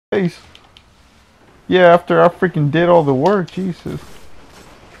face. Yeah, after I freaking did all the work, Jesus.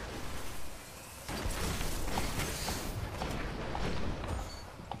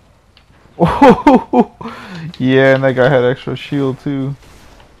 Oh, yeah, and that guy had extra shield too.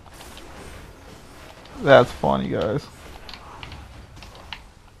 That's funny, guys.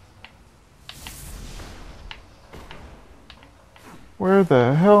 Where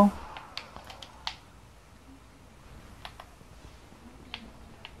the hell?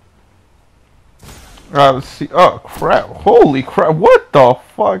 Alright, let's see. Oh, crap. Holy crap. What the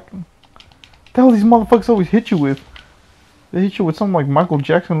fuck? The hell these motherfuckers always hit you with? They hit you with something like Michael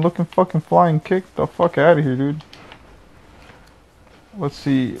Jackson looking fucking flying kick. The fuck out of here, dude. Let's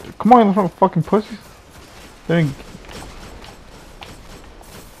see. Come on, little fucking pussies. Then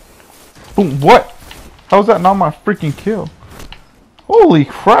boom, what? How's that not my freaking kill? Holy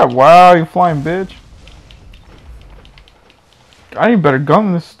crap, wow, you flying bitch. I need a better gun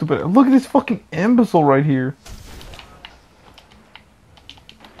than this stupid. Look at this fucking imbecile right here.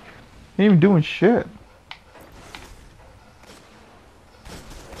 He ain't even doing shit.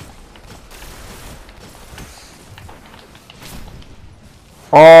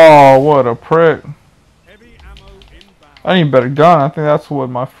 Oh, what a prick. I need a better gun. I think that's what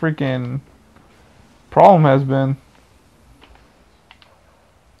my freaking problem has been.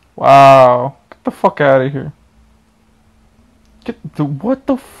 Wow. Get the fuck out of here. Get the, what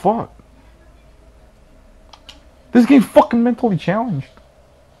the fuck? This game's fucking mentally challenged.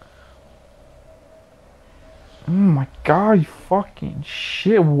 Oh my god, you fucking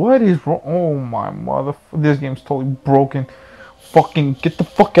shit. What is wrong? Oh my mother. This game's totally broken. Fucking get the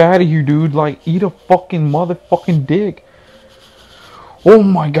fuck out of here, dude. Like, eat a fucking motherfucking dick. Oh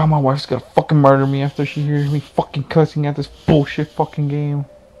my god, my wife's gonna fucking murder me after she hears me fucking cussing at this bullshit fucking game.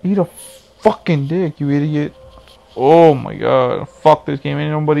 Eat a fucking dick, you idiot. Oh my god. Fuck this game.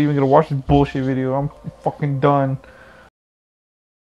 Ain't nobody even gonna watch this bullshit video. I'm fucking done.